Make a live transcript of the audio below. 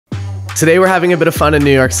Today we're having a bit of fun in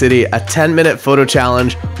New York City, a 10-minute photo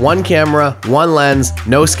challenge, one camera, one lens,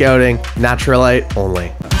 no scouting, natural light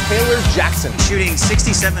only. Taylor Jackson. Shooting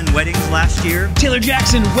 67 weddings last year. Taylor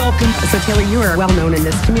Jackson, welcome. So Taylor, you are well known in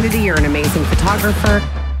this community. You're an amazing photographer.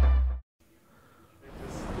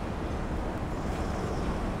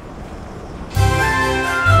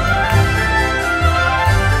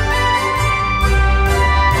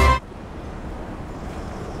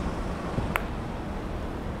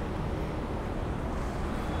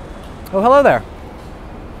 Oh, hello there.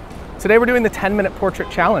 Today we're doing the 10-minute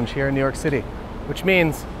portrait challenge here in New York City, which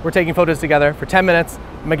means we're taking photos together for 10 minutes.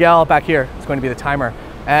 Miguel back here is going to be the timer.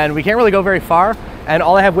 And we can't really go very far. And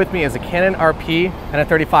all I have with me is a Canon RP and a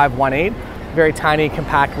 35-1.8. Very tiny,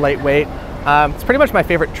 compact, lightweight. It's pretty much my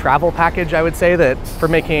favorite travel package, I would say, that for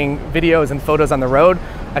making videos and photos on the road.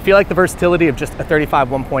 I feel like the versatility of just a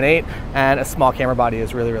 35-1.8 and a small camera body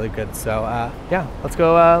is really, really good. So yeah, let's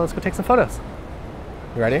go take some photos.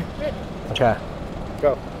 You ready? Okay.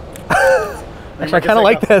 Go. Actually, I kind of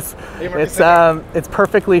like this. It's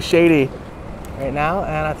perfectly shady right now,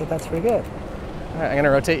 and I think that's pretty good. All right, I'm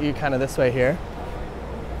gonna rotate you kind of this way here.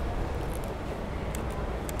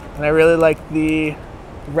 And I really like the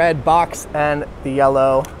red box and the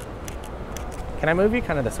yellow. Can I move you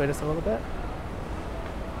kind of this way just a little bit?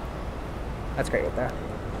 That's great right there.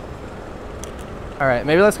 All right,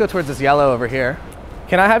 maybe let's go towards this yellow over here.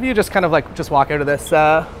 Can I have you just kind of like just walk out of this?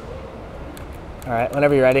 All right,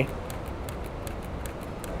 whenever you're ready.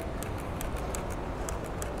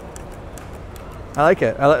 I like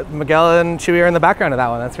it. Miguel and CHUY are in the background of that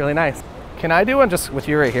one. That's really nice. Can I do one just with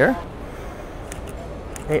you right here?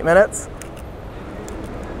 8 minutes.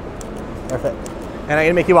 Perfect. And I'm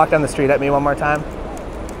gonna make you walk down the street at me one more time.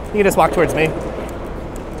 You can just walk towards me.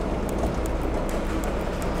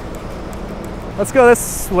 Let's go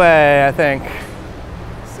this way, I think.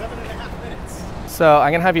 7.5 minutes. So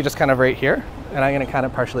I'm gonna have you just kind of right here, and I'm gonna kind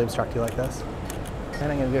of partially obstruct you like this.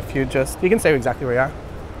 And I'm gonna do a few you can stay exactly where you are.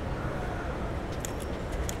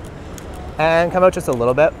 And come out just a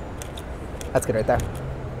little bit. That's good right there.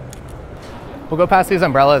 We'll go past these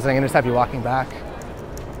umbrellas and I'm gonna just have you walking back.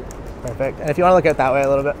 Perfect. And if you wanna look at it that way a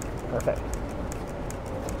little bit, perfect.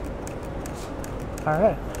 All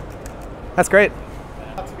right. That's great.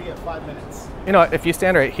 About to be at 5 minutes. You know what, if you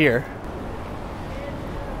stand right here,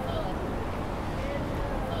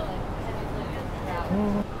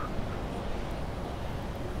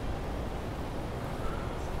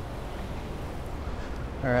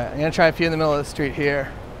 all right, I'm gonna try a few in the middle of the street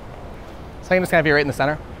here. So I'm just gonna have you right in the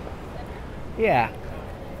center. Yeah.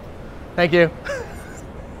 Thank you.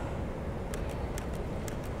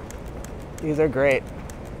 These are great.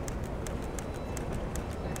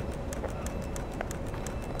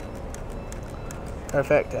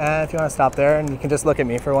 Perfect. And if you want to stop there, and you can just look at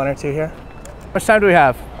me for 1 or 2 here. How much time do we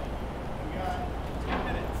have? We got 2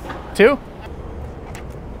 minutes. 2?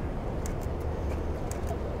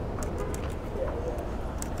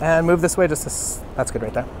 And move this way just to, that's good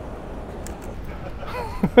right there.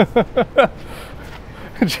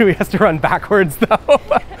 CHUY has to run backwards though. All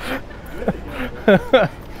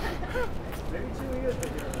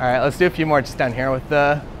right, let's do a few more just down here with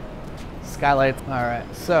the skylights. All right,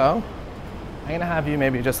 so I'm gonna have you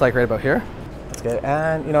maybe just like right about here. That's good.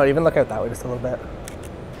 And you know, even look out that way just a little bit.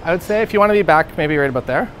 I would say if you want to be back, maybe right about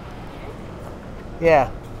there. Yeah.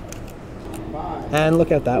 5, and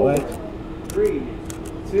look out that 4, way. 3,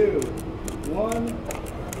 2, 1,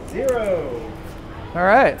 0. All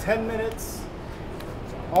right. 10 minutes.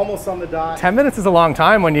 Almost on the dot. 10 minutes is a long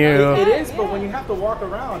time when you... It is, but when you have to walk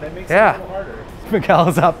around, it makes it a little harder.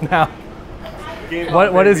 Miguel's up now.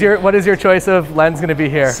 What is your choice of lens going to be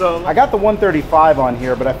here? So I got the 135 on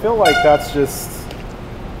here, but I feel like that's just,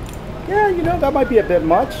 yeah, you know, that might be a bit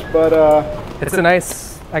much, but it's a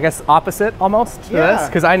nice, I guess, opposite almost to this,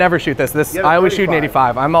 because I never shoot this. I always shoot an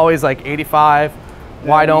 85. I'm always like 85,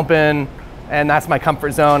 wide open, and that's my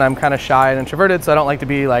comfort zone. I'm kind of shy and introverted, so I don't like to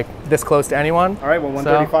be like this close to anyone. All right, well,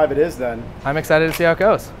 135 so, it is then. I'm excited to see how it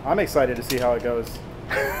goes. I'm excited to see how it goes.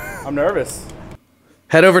 I'm nervous.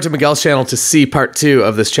 Head over to Miguel's channel to see part 2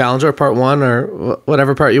 of this challenge, or part 1, or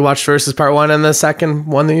whatever part you watched first is part 1, and the second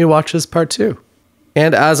one that you watch is part 2.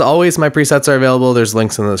 And as always, my presets are available. There's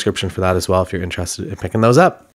links in the description for that as well if you're interested in picking those up.